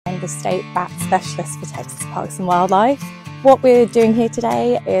the State Bat Specialist for Texas Parks and Wildlife. What we're doing here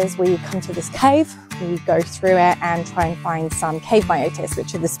today is we come to this cave, we go through it and try and find some cave myotis,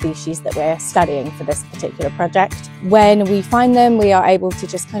 which are the species that we're studying for this particular project. When we find them, we are able to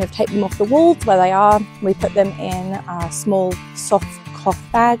just kind of take them off the walls where they are. We put them in small soft cloth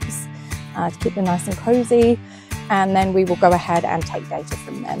bags to keep them nice and cozy. And then we will go ahead and take data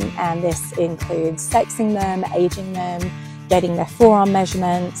from them. And this includes sexing them, aging them, getting their forearm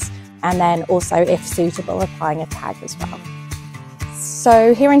measurements, and then also, if suitable, applying a tag as well.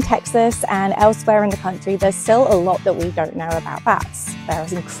 So here in Texas and elsewhere in the country, there's still a lot that we don't know about bats. They're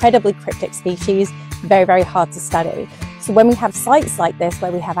an incredibly cryptic species, very, very hard to study. So when we have sites like this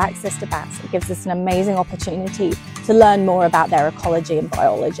where we have access to bats, it gives us an amazing opportunity to learn more about their ecology and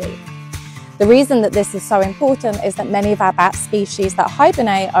biology. The reason that this is so important is that many of our bat species that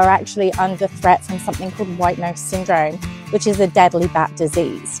hibernate are actually under threat from something called white nose syndrome, which is a deadly bat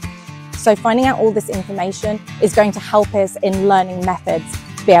disease. So finding out all this information is going to help us in learning methods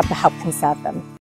to be able to help conserve them.